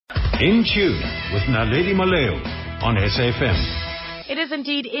In Tune with Naledi Maleo on SAFM. It is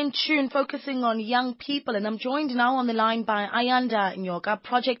indeed In Tune, focusing on young people, and I'm joined now on the line by Ayanda Nyoka,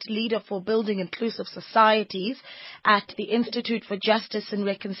 project leader for building inclusive societies at the Institute for Justice and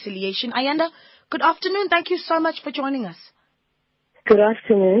Reconciliation. Ayanda, good afternoon. Thank you so much for joining us. Good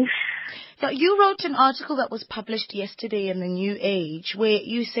afternoon. So you wrote an article that was published yesterday in the New Age where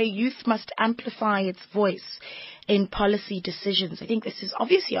you say youth must amplify its voice in policy decisions. I think this is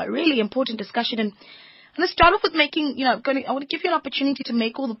obviously a really important discussion, and I'm going to start off with making, I want to give you an opportunity to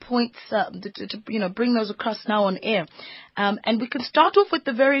make all the points, to bring those across now on air. And we can start off with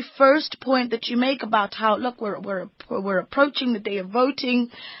the very first point that you make about how, look, we're approaching the day of voting,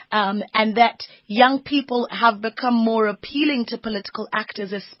 and that young people have become more appealing to political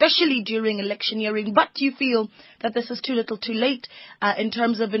actors, especially during electioneering. But you feel that this is too little too late, in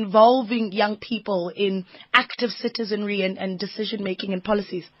terms of involving young people in active citizenry and decision making and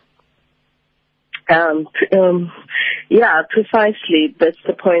policies. Yeah, precisely. That's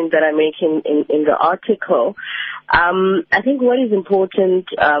the point that I'm making in the article. I think what is important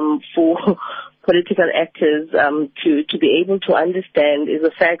for political actors to be able to understand is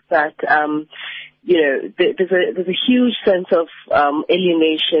the fact that there's a huge sense of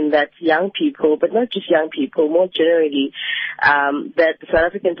alienation that young people, but not just young people, more generally, that the South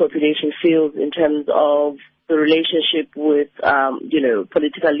African population feels in terms of the relationship with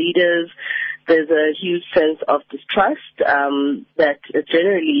political leaders. There's a huge sense of distrust that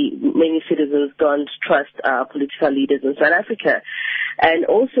generally many citizens don't trust political leaders in South Africa, and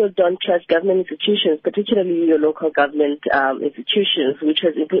also don't trust government institutions, particularly your local government institutions, which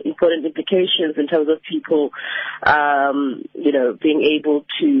has important implications in terms of people, being able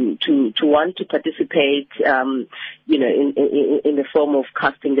to want to participate, in the form of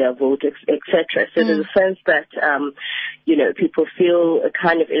casting their vote, etc. So there's a sense that people feel a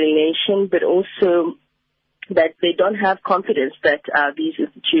kind of alienation, but also that they don't have confidence that these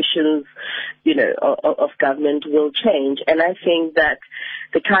institutions, of government will change. And I think that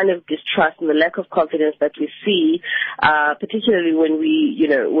the kind of distrust and the lack of confidence that we see, particularly when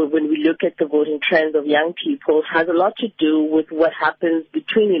we look at the voting trends of young people, has a lot to do with what happens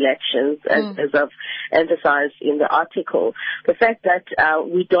between elections, as I've emphasized in the article. The fact that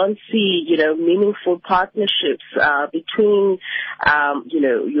we don't see, meaningful partnerships between,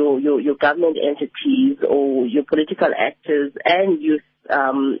 your government entities or your political actors and youth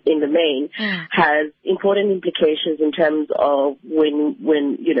in the main has important implications in terms of when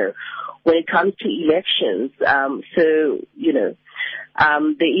it comes to elections.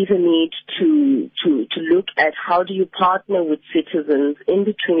 There is a need to look at how do you partner with citizens in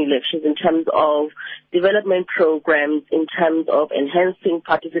between elections in terms of development programs, in terms of enhancing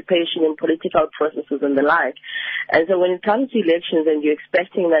participation in political processes and the like. And so when it comes to elections and you're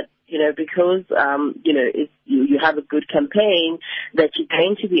expecting that, because, if you have a good campaign, that you're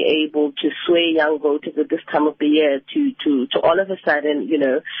going to be able to sway young voters at this time of the year to all of a sudden,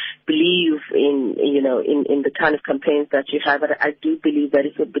 believe in the kind of campaigns that you have. And I do believe that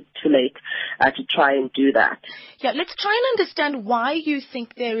it's a bit too late to try and do that. Yeah, let's try and understand why you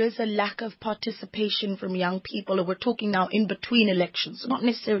think there is a lack of participation from young people, or we're talking now in between elections, not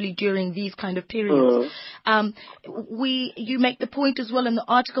necessarily during these kind of periods. You make the point as well in the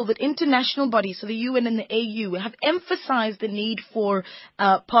article that international bodies, so the UN and the AU, have emphasized the need for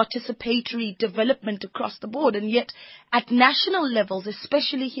participatory development across the board, and yet at national levels,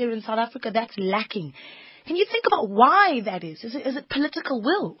 especially here in South Africa, that's lacking. Can you think about why that is? Is it political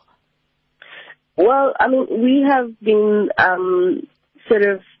will? Well, we have been sort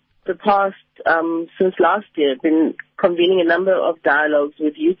of the past, since last year, been convening a number of dialogues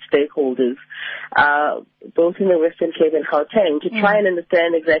with youth stakeholders, both in the Western Cape and Gauteng, to try and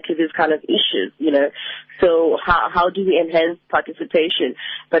understand exactly these kind of issues, So how do we enhance participation?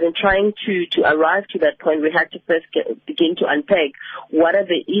 But in trying to arrive to that point, we had to first begin to unpack what are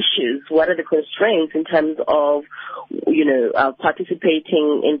the issues, what are the constraints in terms of,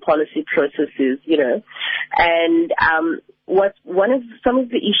 participating in policy processes, and some of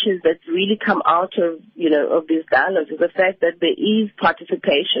the issues that really come out of these dialogues is the fact that there is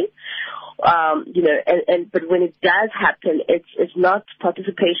participation, but when it does happen, it's not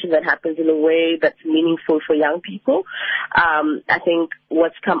participation that happens in a way that's meaningful for young people. I think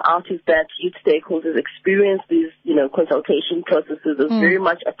what's come out is that youth stakeholders experience these, consultation processes as very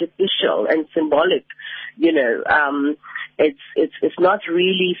much artificial and symbolic. It's not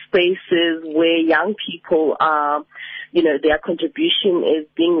really spaces where young people are their contribution is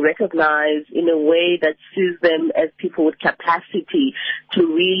being recognized in a way that sees them as people with capacity to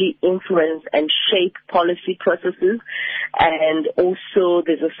really influence and shape policy processes. And also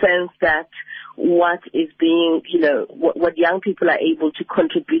there's a sense that what is being, what young people are able to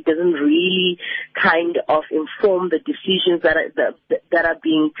contribute doesn't really kind of inform the decisions that are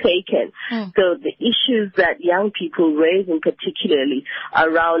being taken. So the issues that young people raise, in particularly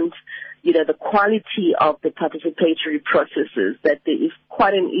around the quality of the participatory processes, that there is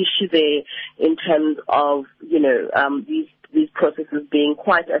quite an issue there in terms of, these processes being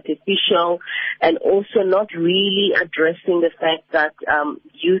quite artificial, and also not really addressing the fact that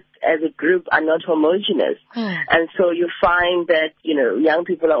youth as a group are not homogeneous. And so you find that, young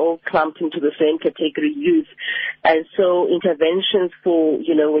people are all clumped into the same category, youth. And so interventions for,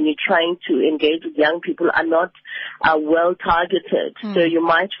 when you're trying to engage with young people are not well targeted. So you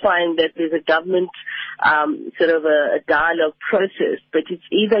might find that there's a government sort of a dialogue process, but it's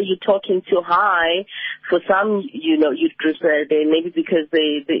either you're talking too high for some, youth groups, they maybe because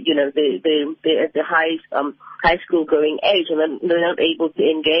they're at the high school going age, and then they're not able to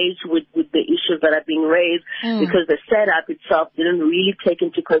engage with the issues that are being raised because the setup itself didn't really take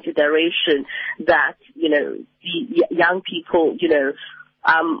into consideration that, the young people,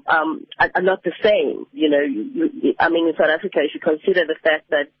 are not the same. In South Africa, if you consider the fact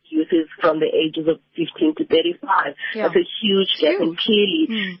that youth is from the ages of 15 to 35, that's a huge gap. And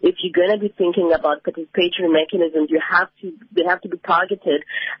clearly, if you're going to be thinking about participatory mechanisms, they have to be targeted,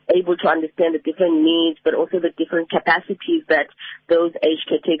 able to understand the different needs, but also the different capacities that those age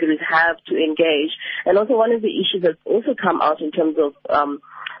categories have to engage. And also one of the issues that's also come out in terms of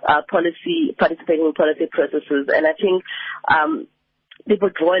participating in policy processes, and I think people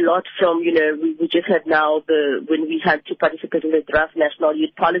draw a lot from, we just had now when we had to participate in the draft National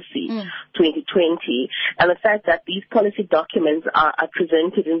Youth Policy 2020, and the fact that these policy documents are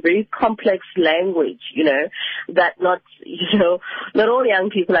presented in very complex language, that not all young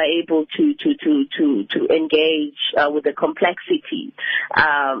people are able to engage with the complexity,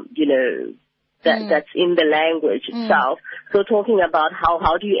 that's in the language itself. So talking about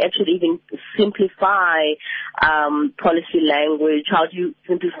how do you actually even simplify policy language, how do you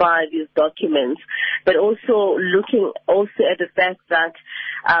simplify these documents, but also looking also at the fact that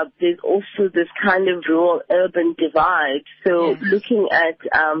there's also this kind of rural-urban divide. So looking at,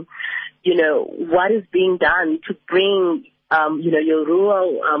 what is being done to bring, your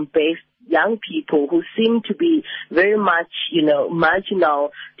rural-based young people who seem to be very much,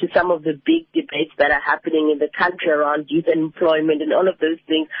 marginal to some of the big debates that are happening in the country around youth employment and all of those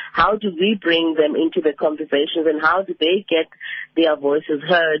things. How do we bring them into the conversations, and how do they get their voices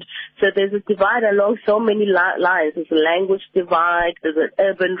heard? So there's a divide along so many lines. There's a language divide, there's an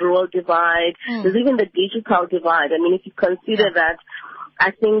urban-rural divide, there's even the digital divide. If you consider that,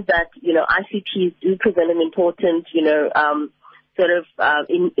 I think that, ICTs do present an important,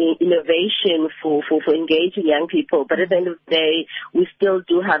 innovation for engaging young people. But at the end of the day, we still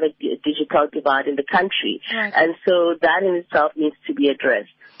do have a digital divide in the country. Right. And so that in itself needs to be addressed.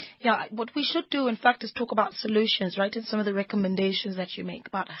 Yeah, what we should do, in fact, is talk about solutions, right, and some of the recommendations that you make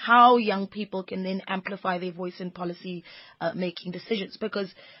about how young people can then amplify their voice in policy making decisions.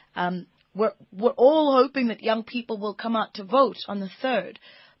 Because we're all hoping that young people will come out to vote on the 3rd.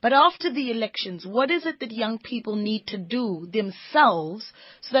 But after the elections, what is it that young people need to do themselves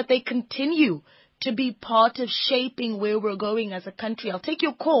so that they continue to be part of shaping where we're going as a country? I'll take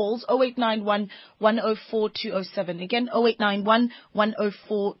your calls, 0891 104 207. Again, 0891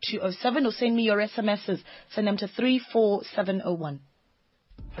 104 207, or send me your SMSs. Send them to 34701.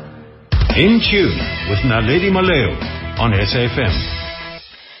 In Tune with Naledi Maleo on SAFM.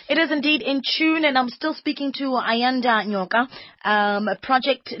 It is indeed In Tune, and I'm still speaking to Ayanda Nyoka, a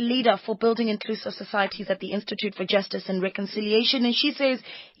project leader for building inclusive societies at the Institute for Justice and Reconciliation. And she says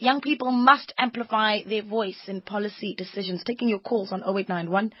young people must amplify their voice in policy decisions. Taking your calls on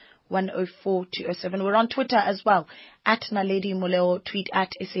 0891 104 207. We're on Twitter as well, at Naledi Moleo, tweet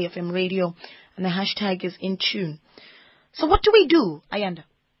at SAFM Radio, and the hashtag is In Tune. So what do we do, Ayanda?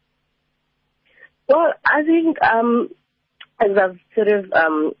 Well, I think, as I've sort of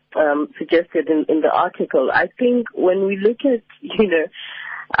suggested in the article, I think when we look at,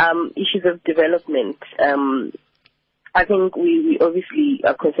 issues of development, I think we obviously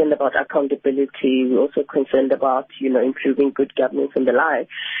are concerned about accountability. We're also concerned about, improving good governance and the like.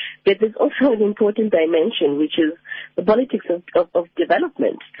 But there's also an important dimension, which is the politics of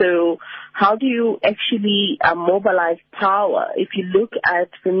development. So how do you actually mobilize power? If you look at,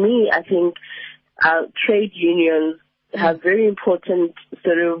 for me, I think trade unions, have very important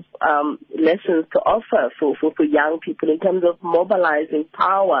sort of lessons to offer for young people in terms of mobilizing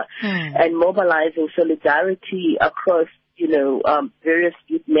power and mobilizing solidarity across various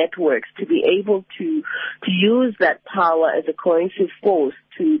youth networks to be able to use that power as a cohesive force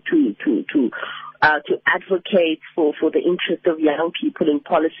to advocate for the interest of young people in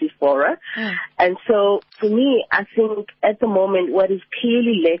policy fora. And so for me, I think at the moment what is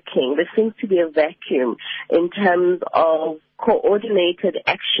clearly lacking, there seems to be a vacuum in terms of coordinated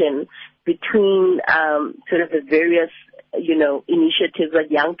action between sort of the various initiatives that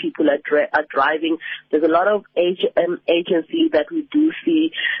young people are driving. There's a lot of agency that we do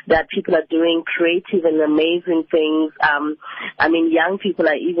see that people are doing creative and amazing things. Young people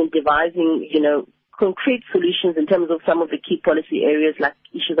are even devising, concrete solutions in terms of some of the key policy areas like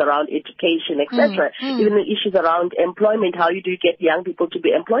issues around education, etc. Even the issues around employment, how do you get young people to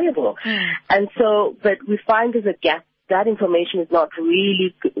be employable? And so, but we find there's a gap. That information is not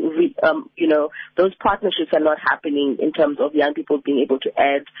really, those partnerships are not happening in terms of young people being able to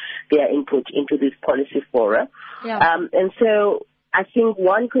add their input into this policy fora. And so I think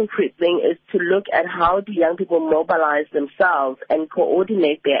one concrete thing is to look at how do young people mobilize themselves and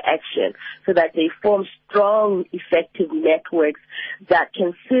coordinate their action so that they form strong, effective networks that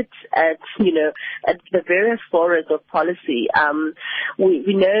can sit at the various forums of policy.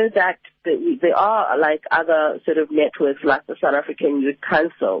 We know that there are like other sort of networks like the South African Youth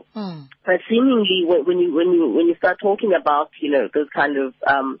Council, but seemingly when you start talking about those kind of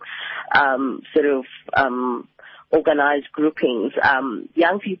organized groupings,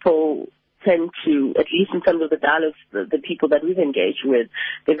 young people tend to, at least in terms of the dialogues, the people that we've engaged with,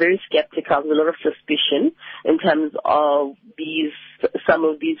 they're very skeptical. There's a lot of suspicion in terms of some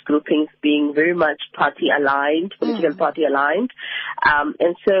of these groupings being very much political party aligned.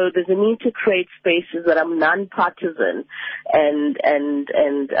 And so there's a need to create spaces that are non-partisan and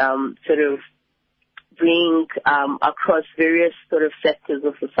sort of bring across various sort of sectors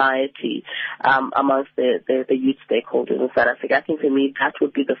of society amongst the youth stakeholders in South Africa. I think for me that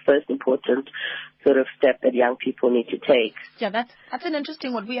would be the first important sort of step that young people need to take. Yeah, that's an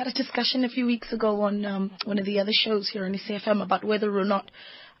interesting one. We had a discussion a few weeks ago on one of the other shows here on SAFM about whether or not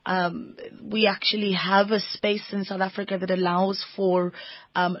we actually have a space in South Africa that allows for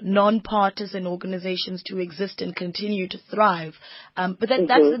non-partisan organizations to exist and continue to thrive. But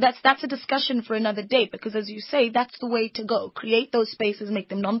that's a discussion for another day, because as you say, that's the way to go. Create those spaces, make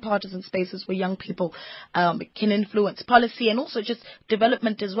them non-partisan spaces where young people can influence policy and also just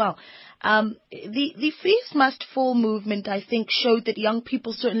development as well. The Fees Must Fall movement, I think, showed that young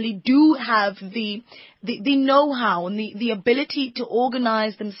people certainly do have the know-how and the ability to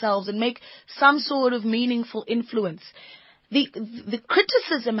organize themselves and make some sort of meaningful influence. The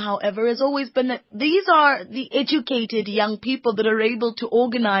criticism, however, has always been that these are the educated young people that are able to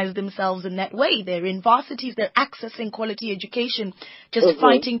organize themselves in that way. They're in varsities, they're accessing quality education, just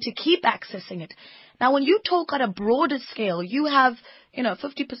fighting to keep accessing it. Now, when you talk at a broader scale, you have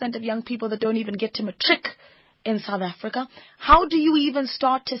 50% of young people that don't even get to matric in South Africa. How do you even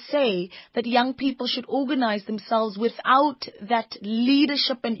start to say that young people should organize themselves without that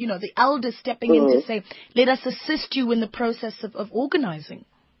leadership and, the elders stepping in to say, let us assist you in the process of organizing?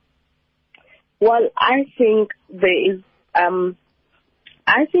 Well, I think there is,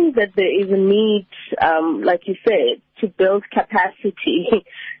 that there is a need, like you said, to build capacity,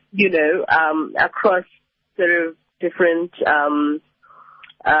 across sort of different,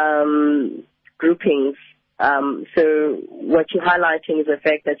 groupings. So what you're highlighting is the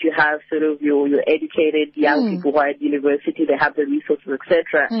fact that you have sort of your educated young people who are at university, they have the resources,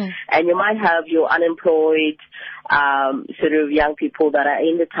 etc. And you might have your unemployed sort of young people that are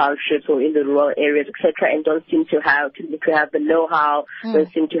in the townships or in the rural areas, etc., and don't seem to have the know-how,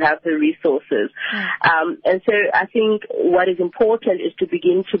 don't seem to have the resources. And so I think what is important is to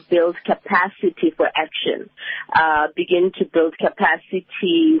begin to build capacity for action, begin to build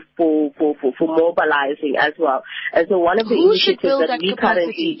capacity for mobilizing as well. And so one of the initiatives that we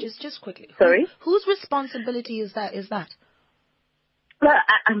currently... Just quickly. Sorry? Whose responsibility is that? Well,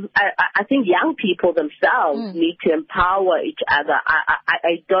 I think young people themselves need to empower each other.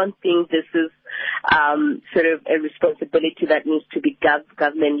 I don't think this is sort of a responsibility that needs to be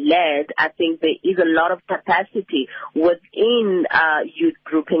government-led. I think there is a lot of capacity within youth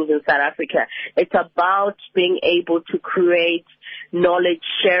groupings in South Africa. It's about being able to create knowledge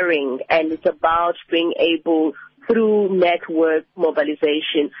sharing, and it's about being able through network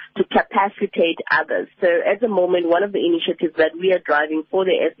mobilization to capacitate others. So at the moment, one of the initiatives that we are driving for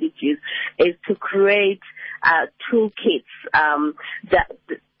the SDGs is to create toolkits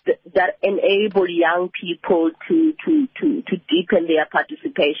that enable young people to deepen their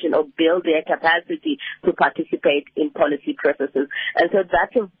participation or build their capacity to participate in policy processes. And so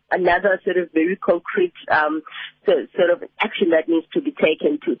that's another sort of very concrete sort of action that needs to be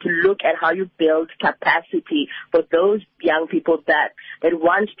taken to look at how you build capacity for those young people that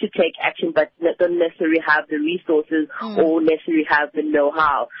want to take action but don't necessarily have the resources or necessarily have the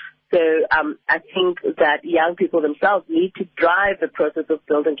know-how. So I think that young people themselves need to drive the process of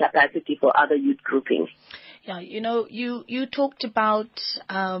building capacity for other youth groupings. Yeah, you talked about,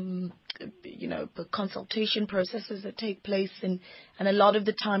 the consultation processes that take place and a lot of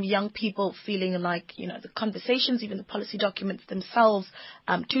the time young people feeling like, the conversations, even the policy documents themselves,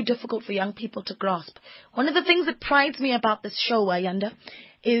 too difficult for young people to grasp. One of the things that prides me about this show, Ayanda,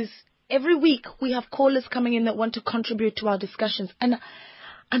 is every week we have callers coming in that want to contribute to our discussions. And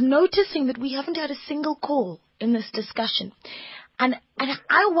I'm noticing that we haven't had a single call in this discussion. And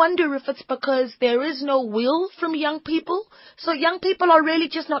I wonder if it's because there is no will from young people. So young people are really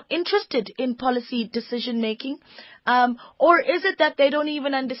just not interested in policy decision making. Or is it that they don't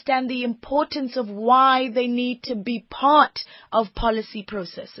even understand the importance of why they need to be part of policy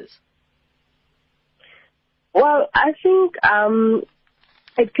processes? Well, I think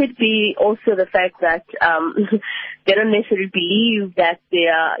it could be also the fact that they don't necessarily believe that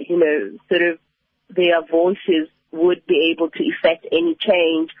their voices would be able to effect any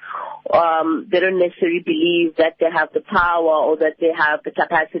change. They don't necessarily believe that they have the power or that they have the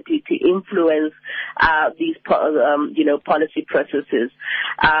capacity to influence these policy processes.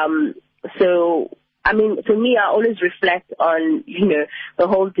 So, I mean, for me, I always reflect on, the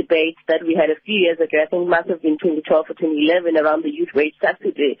whole debate that we had a few years ago. I think it must have been 2012 or 2011 around the youth wage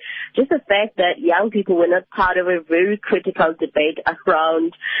subsidy. Just the fact that young people were not part of a very critical debate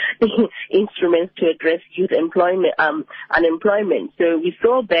around instruments to address youth unemployment. So we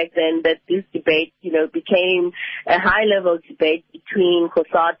saw back then that this debate, became a high-level debate between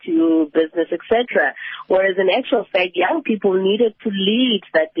COSATU, business, etc. Whereas in actual fact, young people needed to lead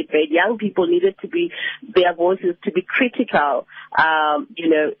that debate. Young people needed to be their voices to be critical,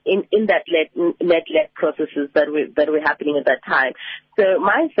 in that net processes that were happening at that time. So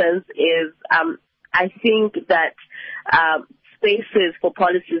my sense is, I think that spaces for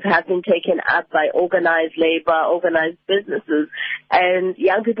policies have been taken up by organized labor, organized businesses, and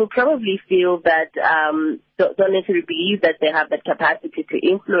young people probably feel that don't necessarily believe that they have that capacity to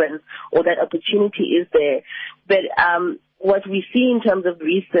influence or that opportunity is there. But what we see in terms of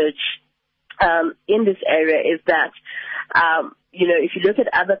research in this area is that, if you look at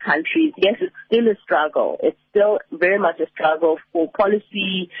other countries, yes, it's still a struggle. It's still very much a struggle for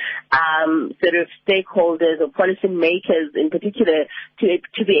policy sort of stakeholders or policy makers in particular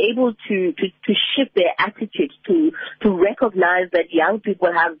to be able to shift their attitudes, to recognize that young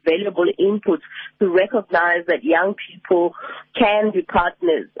people have valuable inputs, to recognize that young people can be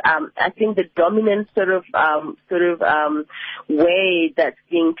partners. I think the dominant sort of way that's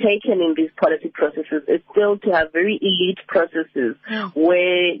being taken in these policy processes is still to have very elite processes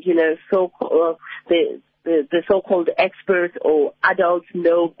where, the so-called experts or adults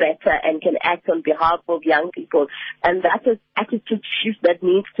know better and can act on behalf of young people. And that's an attitude shift that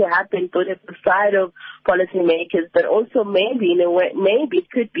needs to happen both at the side of policymakers, but also maybe it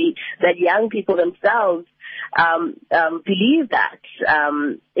could be that young people themselves believe that,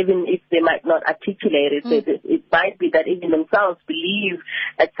 even if they might not articulate it. It might be that even themselves believe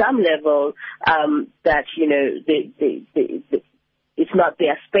at some level that, it's not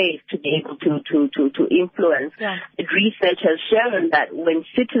their space to be able to influence. Yeah. Research has shown that when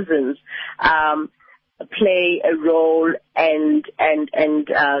citizens play a role and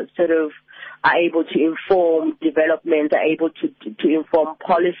sort of are able to inform development, are able to inform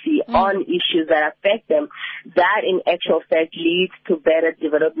policy on issues that affect them, that in actual fact leads to better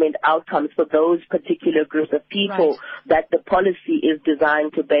development outcomes for those particular groups of people that the policy is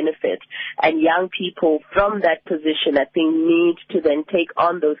designed to benefit. And young people from that position, I think, need to then take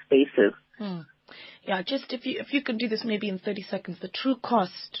on those spaces. Yeah, just if you can do this maybe in 30 seconds, the true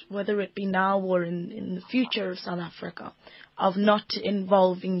cost, whether it be now or in the future of South Africa, of not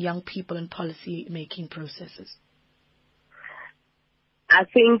involving young people in policy-making processes. I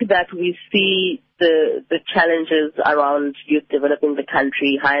think that we see the challenges around youth developing the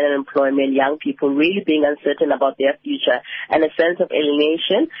country, high unemployment, young people really being uncertain about their future, and a sense of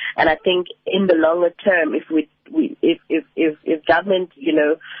alienation. And I think in the longer term, if we if government,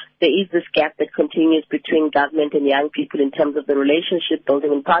 there is this gap that continues between government and young people in terms of the relationship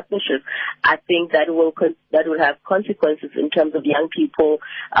building and partnership, I think that will have consequences in terms of young people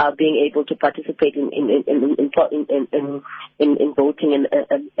being able to participate in voting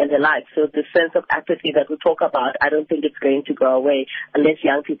and the like. So the sense of apathy that we talk about, I don't think it's going to go away unless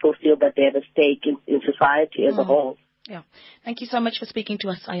young people feel that they have a stake in society as a whole. Yeah. Thank you so much for speaking to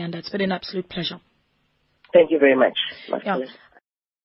us, Ayanda. It's been an absolute pleasure. Thank you very much. Yeah.